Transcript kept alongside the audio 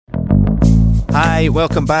Hi,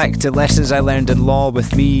 welcome back to Lessons I Learned in Law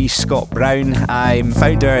with me, Scott Brown. I'm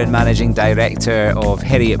founder and managing director of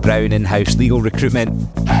Heriot Brown in-house legal recruitment.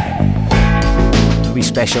 We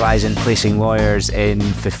specialise in placing lawyers in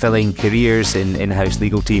fulfilling careers in in-house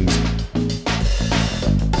legal teams.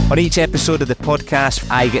 On each episode of the podcast,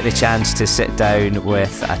 I get the chance to sit down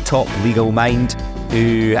with a top legal mind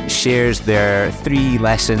who shares their 3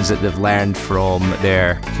 lessons that they've learned from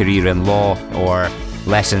their career in law, or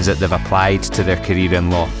lessons that they've applied to their career in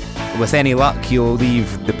law. With any luck, you'll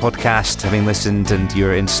leave the podcast having listened and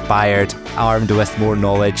you're inspired, armed with more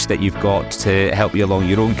knowledge that you've got to help you along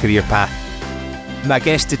your own career path. My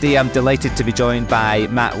guest today, I'm delighted to be joined by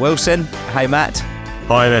Matt Wilson. Hi, Matt.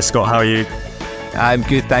 Hi there, Scott. How are you? I'm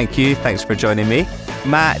good, thank you. Thanks for joining me.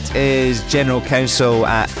 Matt is General Counsel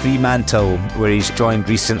at Fremantle, where he's joined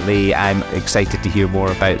recently. I'm excited to hear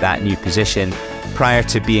more about that new position. Prior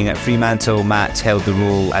to being at Fremantle, Matt held the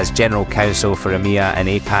role as General Counsel for EMEA and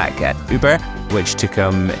APAC at Uber, which took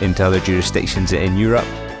him into other jurisdictions in Europe.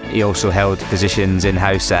 He also held positions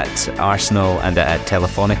in-house at Arsenal and at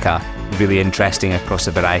Telefonica, really interesting across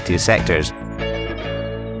a variety of sectors.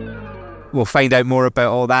 We'll find out more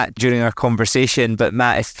about all that during our conversation, but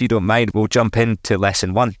Matt, if you don't mind, we'll jump into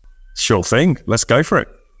lesson 1. Sure thing. Let's go for it.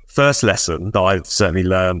 First lesson that I've certainly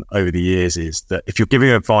learned over the years is that if you're giving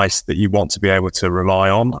advice that you want to be able to rely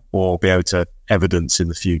on or be able to evidence in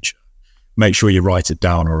the future, make sure you write it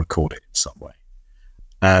down or record it in some way.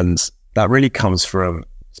 And that really comes from,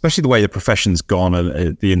 especially the way the profession's gone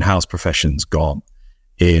and the in-house profession's gone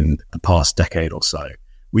in the past decade or so.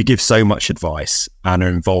 We give so much advice and are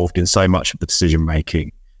involved in so much of the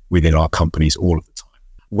decision-making within our companies all of the time.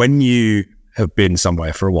 When you have been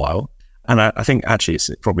somewhere for a while, and I think actually it's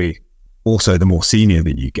probably also the more senior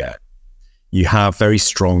that you get, you have very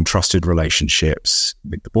strong, trusted relationships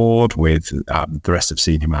with the board, with the rest of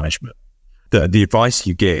senior management. The advice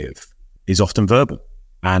you give is often verbal,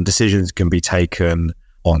 and decisions can be taken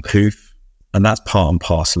on hoof, and that's part and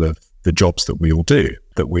parcel of the jobs that we all do,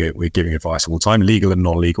 that we're giving advice all the time, legal and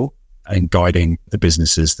non-legal, and guiding the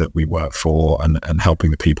businesses that we work for and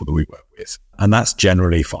helping the people that we work with. And that's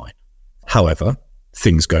generally fine. However,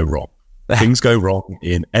 things go wrong. Things go wrong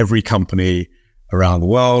in every company around the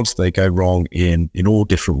world. They go wrong in all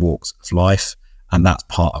different walks of life, and that's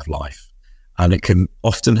part of life. And it can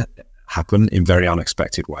often happen in very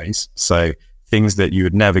unexpected ways. So things that you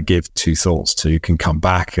would never give 2 thoughts to can come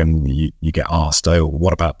back, and you get asked, oh,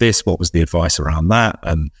 what about this? What was the advice around that?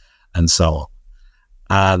 And so on.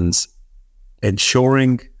 And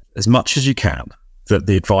ensuring as much as you can that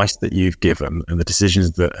the advice that you've given and the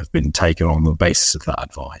decisions that have been taken on the basis of that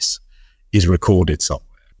advice is recorded somewhere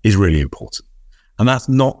is really important. And that's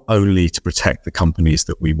not only to protect the companies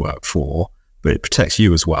that we work for, but it protects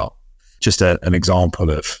you as well. Just an example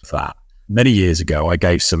of that. Many years ago, I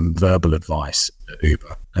gave some verbal advice at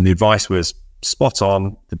Uber, and the advice was spot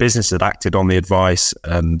on. The business had acted on the advice,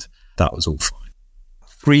 and that was all fine.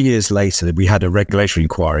 3 years later, we had a regulatory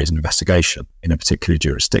inquiry as an investigation in a particular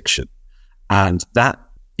jurisdiction. And that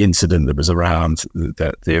incident that was around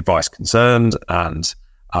the advice concerned and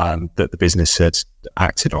that the business had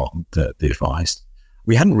acted on the advice,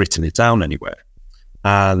 we hadn't written it down anywhere.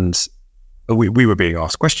 And we were being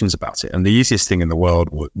asked questions about it. And the easiest thing in the world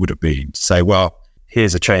would have been to say, well,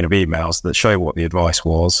 here's a chain of emails that show what the advice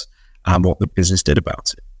was and what the business did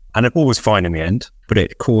about it. And it all was fine in the end, but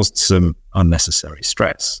it caused some unnecessary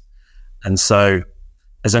stress. And so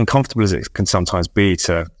as uncomfortable as it can sometimes be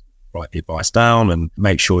to write the advice down and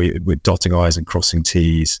make sure we're dotting I's and crossing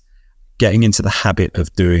T's, getting into the habit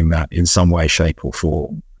of doing that in some way, shape or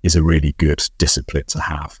form is a really good discipline to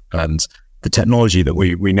have. And the technology that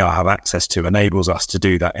we now have access to enables us to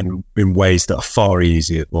do that in ways that are far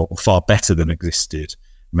easier or far better than existed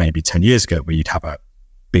maybe 10 years ago, where you'd have a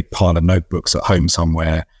big pile of notebooks at home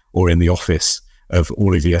somewhere or in the office of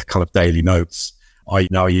all of your kind of daily notes. I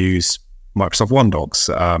now use Microsoft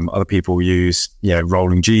OneDocs. Other people use,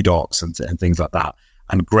 rolling G docs and things like that.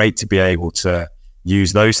 And great to be able to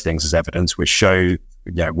use those things as evidence, which show,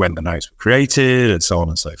 when the notes were created and so on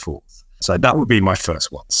and so forth. So that would be my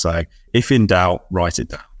first one. So if in doubt, write it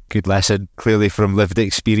down. Good lesson, clearly from lived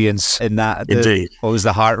experience in that. Indeed. What was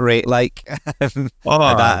the heart rate like at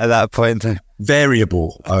that point?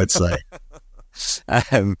 Variable, I would say.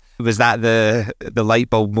 Was that the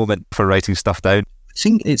light bulb moment for writing stuff down? I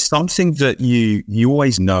think it's something that you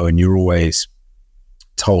always know and you're always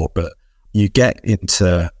told, but you get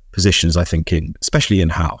into positions, I think, especially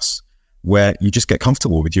in-house, where you just get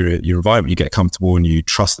comfortable with your environment. You get comfortable and you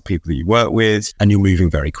trust the people that you work with, and you're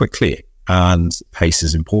moving very quickly, and pace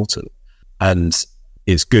is important. And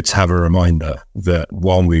it's good to have a reminder that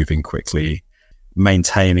while moving quickly,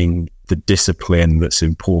 maintaining the discipline that's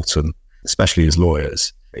important, especially as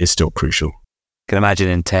lawyers, is still crucial. Can imagine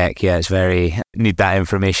in tech, it's very need that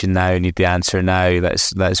information now, need the answer now.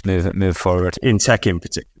 Let's move forward. In tech, in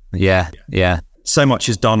particular, yeah. So much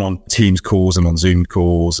is done on Teams calls and on Zoom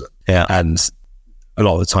calls, and a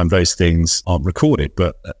lot of the time those things aren't recorded.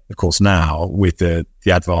 But of course, now with the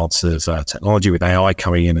advance of technology, with AI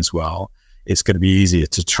coming in as well, it's going to be easier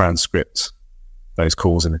to transcript those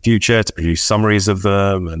calls in the future, to produce summaries of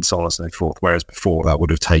them, and so on and so forth. Whereas before, that would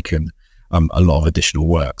have taken a lot of additional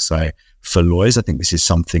work. So for lawyers, I think this is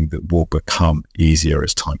something that will become easier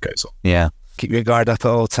as time goes on. Yeah. Keep your guard up at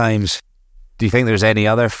all times. Do you think there's any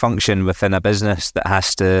other function within a business that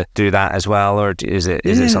has to do that as well? Or is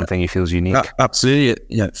it something you feel is unique?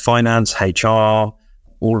 Absolutely. Finance, HR, all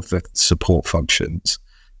of the support functions,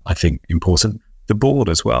 I think important. The board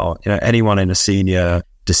as well. Anyone in a senior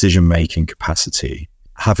decision-making capacity,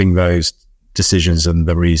 having those decisions and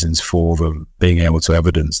the reasons for them, being able to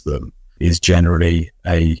evidence them is generally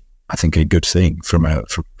I think a good thing from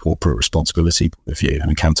corporate responsibility point of view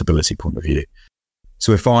and accountability point of view.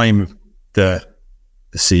 So if I'm the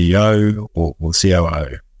CEO or the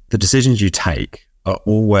COO, the decisions you take are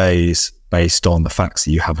always based on the facts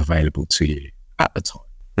that you have available to you at the time.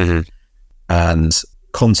 Mm-hmm. And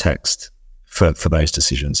context for those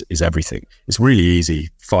decisions is everything. It's really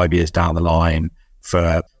easy 5 years down the line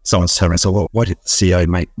for someone to turn around and say, well, why did the CEO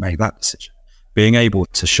make that decision? Being able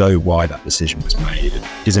to show why that decision was made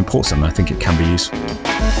is important, and I think it can be useful.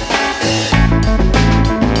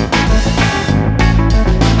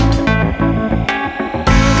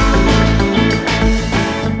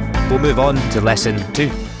 We'll move on to lesson 2.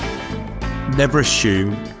 Never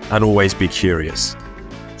assume and always be curious.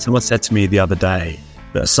 Someone said to me the other day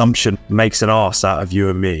that assumption makes an arse out of you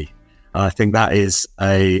and me. And I think that is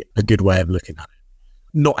a good way of looking at it.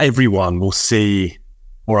 Not everyone will see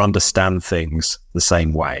or understand things the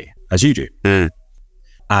same way as you do. Mm.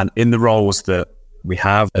 And in the roles that we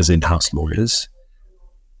have as in-house lawyers,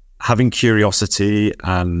 having curiosity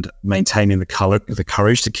and maintaining the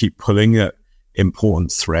courage to keep pulling at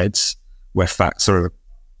important threads where facts are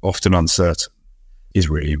often uncertain is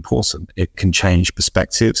really important. It can change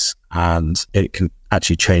perspectives, and it can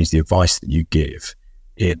actually change the advice that you give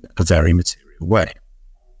in a very material way.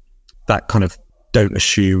 That kind of don't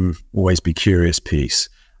assume, always be curious piece,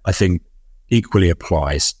 I think equally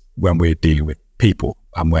applies when we're dealing with people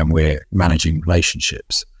and when we're managing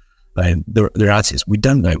relationships. And the reality is we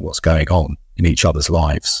don't know what's going on in each other's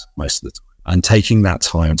lives most of the time. And taking that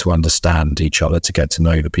time to understand each other, to get to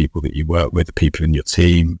know the people that you work with, the people in your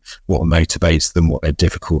team, what motivates them, what their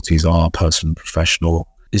difficulties are, personal and professional,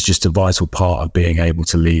 is just a vital part of being able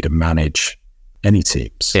to lead and manage any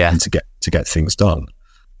teams and to get things done.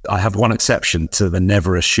 I have one exception to the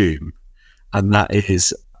never assume, and that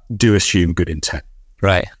is do assume good intent.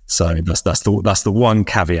 Right. So that's the one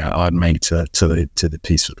caveat I'd make to the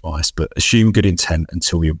piece of advice. But assume good intent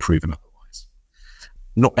until you're proven otherwise.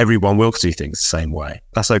 Not everyone will see things the same way.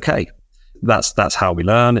 That's okay. That's how we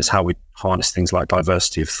learn. It's how we harness things like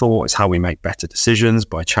diversity of thought. It's how we make better decisions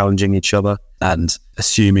by challenging each other and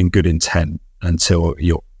assuming good intent until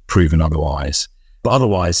you're proven otherwise. But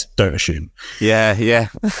otherwise, don't assume. Yeah.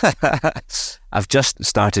 I've just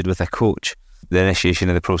started with a coach. The initiation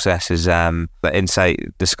of the process is the insight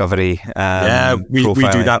discovery. We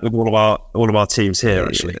do that with all of our teams here,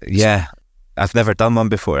 actually. Yeah, I've never done one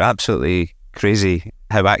before. Absolutely crazy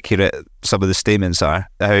how accurate some of the statements are.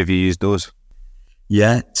 How have you used those?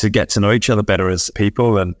 Yeah, to get to know each other better as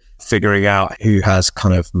people and figuring out who has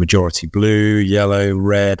kind of majority blue, yellow,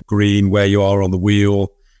 red, green, where you are on the wheel,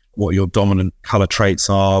 what your dominant color traits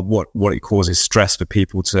are, what it causes stress for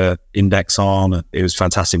people to index on. It was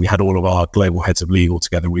fantastic. We had all of our global heads of legal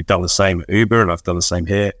together. We've done the same at Uber, and I've done the same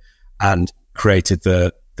here, and created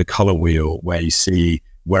the color wheel where you see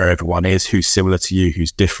where everyone is, who's similar to you,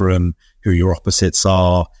 who's different, who your opposites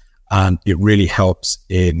are. And it really helps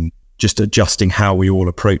in just adjusting how we all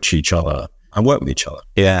approach each other and work with each other.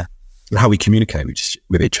 Yeah. And how we communicate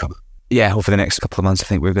with each other. Yeah, over the next couple of months, I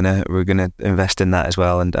think we're gonna invest in that as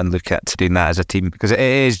well and look at doing that as a team, because it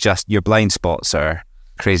is just your blind spots are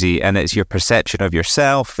crazy, and it's your perception of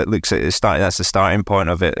yourself. It looks at that's the starting point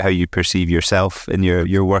of it, how you perceive yourself in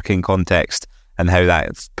your working context and how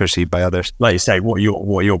that's perceived by others. Like you say, what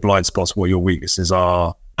your blind spots, what your weaknesses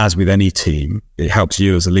are. As with any team, it helps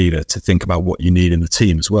you as a leader to think about what you need in the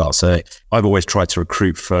team as well. So I've always tried to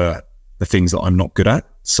recruit for the things that I'm not good at.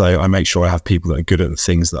 So I make sure I have people that are good at the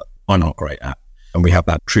things that I'm not great at. And we have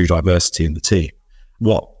that true diversity in the team.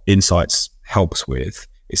 What Insights helps with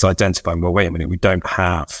is identifying, well, wait a minute, we don't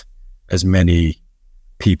have as many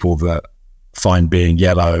people that find being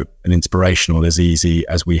yellow and inspirational as easy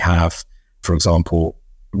as we have, for example,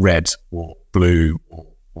 red or blue, or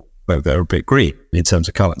they're a bit green in terms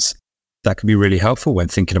of colours. That can be really helpful when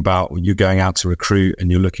thinking about when you're going out to recruit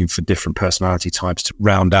and you're looking for different personality types to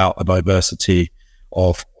round out a diversity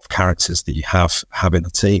of characters that you have in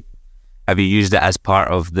the team. Have you used it as part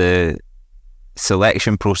of the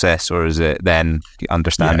selection process, or is it then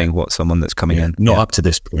understanding what someone that's coming in? Not up to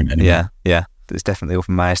this point anyway. Yeah. It's definitely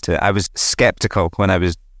opened my eyes to it. I was skeptical when I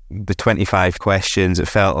was the 25 questions. It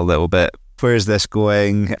felt a little bit, where's this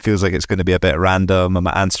going? It feels like it's going to be a bit random. Am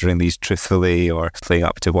I answering these truthfully or playing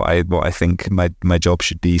up to what I think my job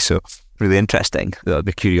should be? So really interesting.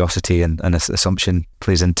 The curiosity and assumption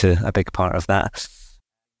plays into a big part of that.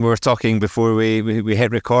 We were talking before we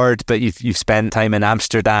hit record, but you've spent time in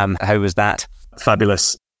Amsterdam. How was that?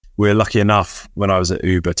 Fabulous. We're lucky enough when I was at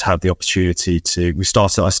Uber to have the opportunity to, I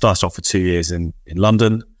started off for 2 years in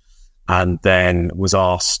London, and then was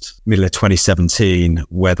asked middle of 2017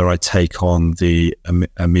 whether I'd take on the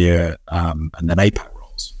EMEA and then APAC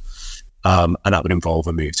roles. And that would involve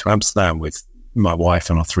a move to Amsterdam with my wife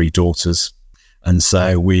and our 3 daughters. And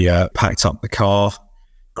so we packed up the car,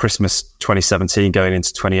 Christmas 2017 going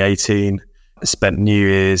into 2018. I spent New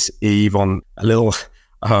Year's Eve on a little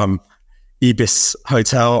Ibis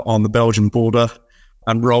hotel on the Belgian border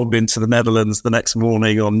and rolled into the Netherlands the next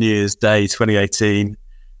morning on New Year's Day 2018.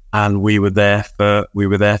 And we were there for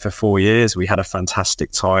 4 years. We had a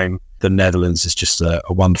fantastic time. The Netherlands is just a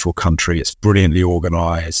wonderful country. It's brilliantly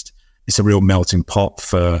organized. It's a real melting pot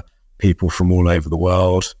for people from all over the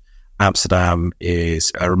world. Amsterdam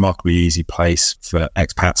is a remarkably easy place for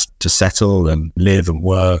expats to settle and live and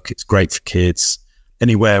work. It's great for kids.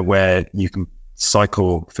 Anywhere where you can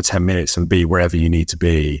cycle for 10 minutes and be wherever you need to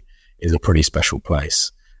be is a pretty special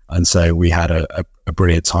place. And so we had a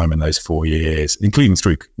brilliant time in those 4 years, including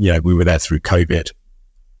through, we were there through COVID,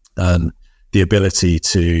 and the ability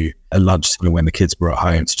to, at lunchtime when the kids were at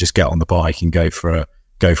home, to just get on the bike and go for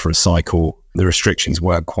a cycle. The restrictions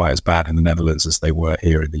weren't quite as bad in the Netherlands as they were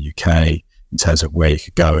here in the UK in terms of where you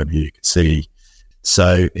could go and who you could see.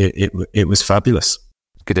 So it was fabulous.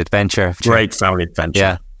 Good adventure. Great family adventure.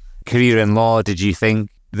 Yeah. Career in law, did you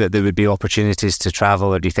think that there would be opportunities to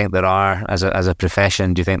travel, or do you think there are as a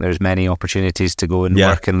profession? Do you think there's many opportunities to go and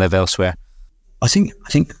work and live elsewhere? I think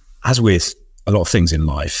as with a lot of things in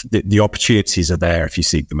life, the opportunities are there if you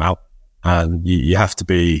seek them out, and you have to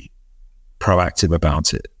be proactive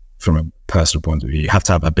about it from a personal point of view. You have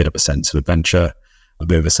to have a bit of a sense of adventure, a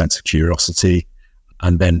bit of a sense of curiosity,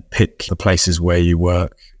 and then pick the places where you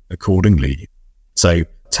work accordingly. So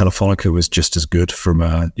Telefonica was just as good from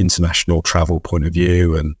an international travel point of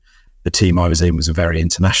view, and the team I was in was a very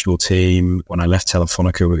international team. When I left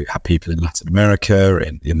Telefonica, we had people in Latin America,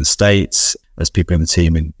 in the States, there's people in the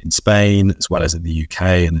team in Spain, as well as in the UK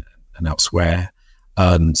and elsewhere,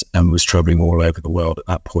 and was traveling all over the world at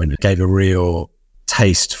that point. It gave a real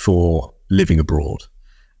taste for living abroad.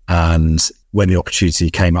 And when the opportunity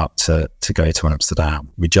came up to go to Amsterdam,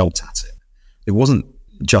 we jumped at it. It wasn't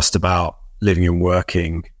just about living and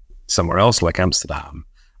working somewhere else like Amsterdam.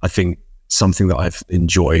 I think something that I've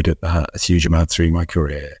enjoyed a huge amount through my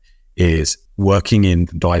career is working in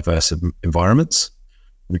diverse environments,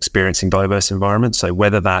 experiencing diverse environments. So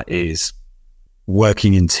whether that is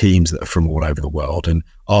working in teams that are from all over the world, and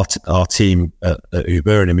our team at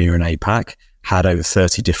Uber and EMEA and APAC had over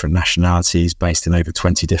 30 different nationalities based in over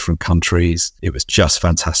 20 different countries. It was just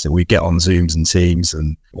fantastic. We get on Zooms and Teams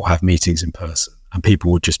and we'll have meetings in person, and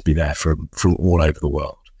people would just be there from all over the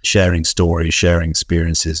world, sharing stories, sharing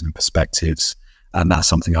experiences and perspectives. And that's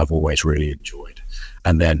something I've always really enjoyed.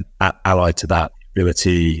 And then allied to that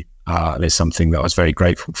ability, is something that I was very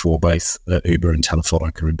grateful for, both at Uber and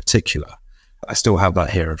Telefonica in particular. I still have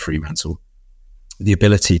that here at Fremantle. The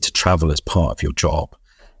ability to travel as part of your job.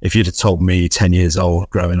 If you'd have told me 10 years old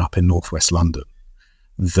growing up in Northwest London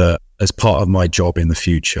that as part of my job in the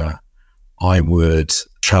future, I would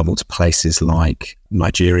travel to places like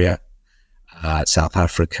Nigeria, South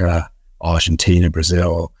Africa, Argentina,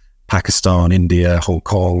 Brazil, Pakistan, India, Hong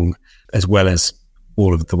Kong, as well as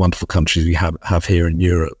all of the wonderful countries we have here in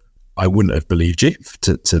Europe, I wouldn't have believed you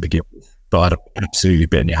to begin with, but I'd have absolutely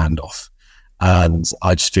bitten your hand off. And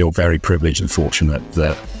I just feel very privileged and fortunate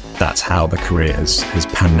that that's how the career has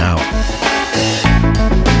panned out.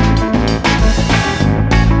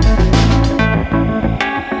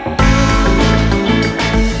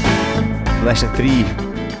 Lesson 3.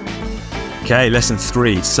 Okay, lesson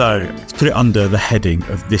 3. So let's put it under the heading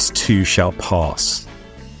of "This too shall pass."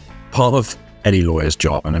 Part of any lawyer's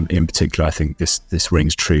job, and in particular, I think this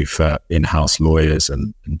rings true for in-house lawyers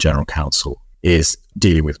and general counsel, is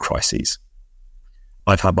dealing with crises.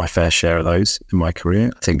 I've had my fair share of those in my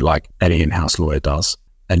career. I think like any in-house lawyer does.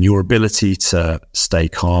 And your ability to stay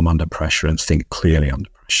calm under pressure and think clearly under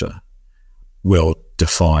pressure will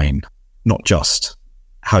define not just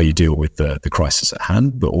how you deal with the crisis at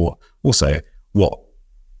hand, but also what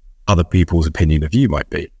other people's opinion of you might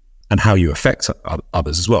be and how you affect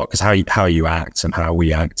others as well. Because how you act and how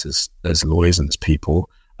we act as lawyers and as people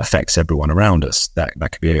affects everyone around us. That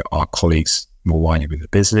could be our colleagues more widely with the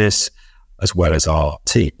business, as well as our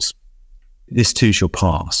teams. This too shall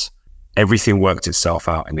pass. Everything worked itself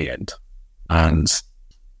out in the end. And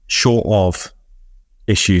short of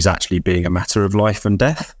issues actually being a matter of life and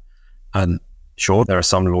death, and sure, there are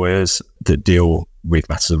some lawyers that deal with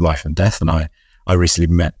matters of life and death. And I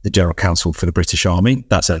recently met the General Counsel for the British Army.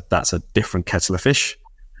 That's a different kettle of fish.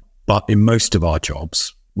 But in most of our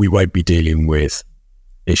jobs, we won't be dealing with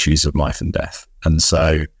issues of life and death. And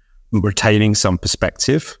so retaining some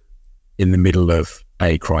perspective in the middle of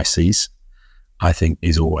a crisis, I think,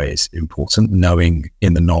 is always important, knowing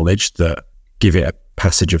in the knowledge that give it a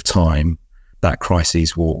passage of time, that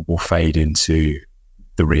crisis will fade into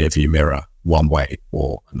the rearview mirror one way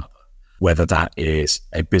or another. Whether that is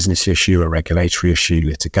a business issue, a regulatory issue,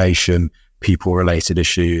 litigation, people-related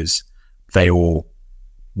issues, they all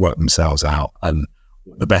work themselves out. And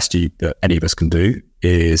the best that any of us can do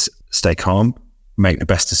is stay calm, make the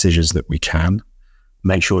best decisions that we can,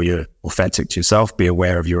 make sure you're authentic to yourself, be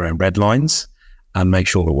aware of your own red lines, and make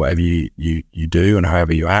sure that whatever you do and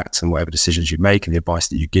however you act and whatever decisions you make and the advice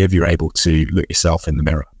that you give, you're able to look yourself in the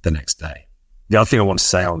mirror the next day. The other thing I want to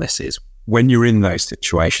say on this is when you're in those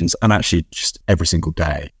situations, and actually just every single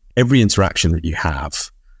day, every interaction that you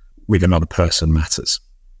have with another person matters.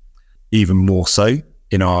 Even more so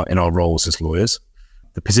in our roles as lawyers.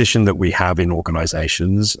 The position that we have in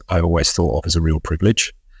organizations, I've always thought of as a real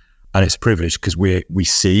privilege. And it's a privilege because we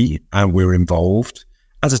see and we're involved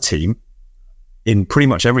as a team in pretty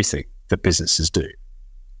much everything that businesses do.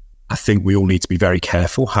 I think we all need to be very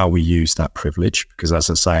careful how we use that privilege because, as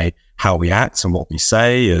I say, how we act and what we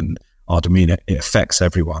say and our demeanor, it affects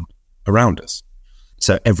everyone around us.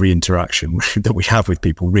 So every interaction that we have with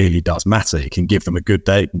people really does matter. It can give them a good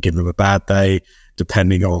day, it can give them a bad day,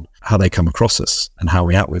 depending on how they come across us and how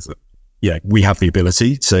we act with them. Yeah, we have the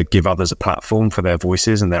ability to give others a platform for their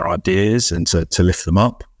voices and their ideas and to lift them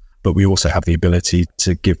up, but we also have the ability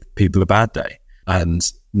to give people a bad day. And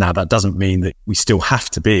now that doesn't mean that we still have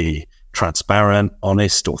to be transparent,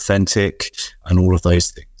 honest, authentic, and all of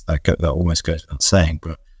those things. That almost goes without saying,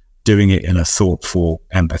 but doing it in a thoughtful,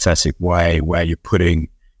 empathetic way where you're putting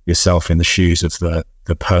yourself in the shoes of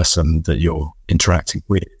the person that you're interacting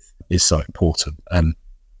with is so important. And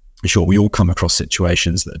for sure, we all come across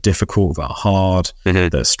situations that are difficult, that are hard,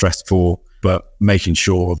 that are stressful, but making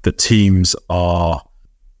sure that teams are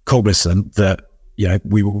cognizant that, you know,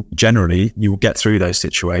 you will get through those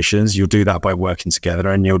situations. You'll do that by working together,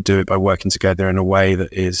 and you'll do it by working together in a way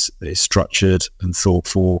that is structured and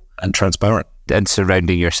thoughtful and transparent. And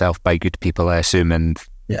surrounding yourself by good people, I assume, and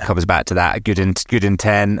comes back to that good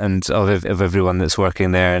intent and of everyone that's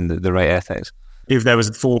working there and the right ethics. If there was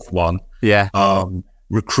a fourth one,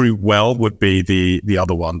 recruit well would be the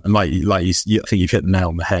other one. And like you, I think you've hit the nail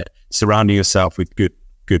on the head. Surrounding yourself with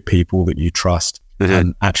good people that you trust,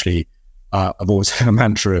 and actually. I've always had a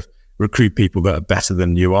mantra of recruit people that are better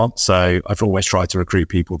than you are. So I've always tried to recruit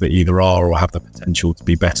people that either are or have the potential to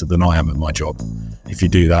be better than I am at my job. If you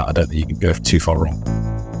do that, I don't think you can go too far wrong.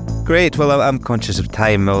 Great. Well, I'm conscious of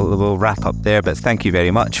time. We'll wrap up there, but thank you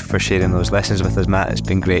very much for sharing those lessons with us, Matt. It's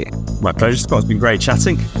been great. My pleasure, Scott. It's been great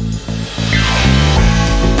chatting.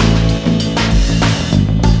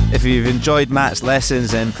 If you've enjoyed Matt's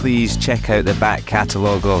lessons, then please check out the back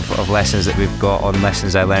catalogue of lessons that we've got on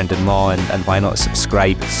Lessons I Learned in Law, and why not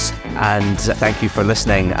subscribe. And thank you for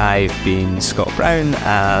listening. I've been Scott Brown,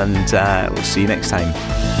 and we'll see you next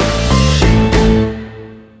time.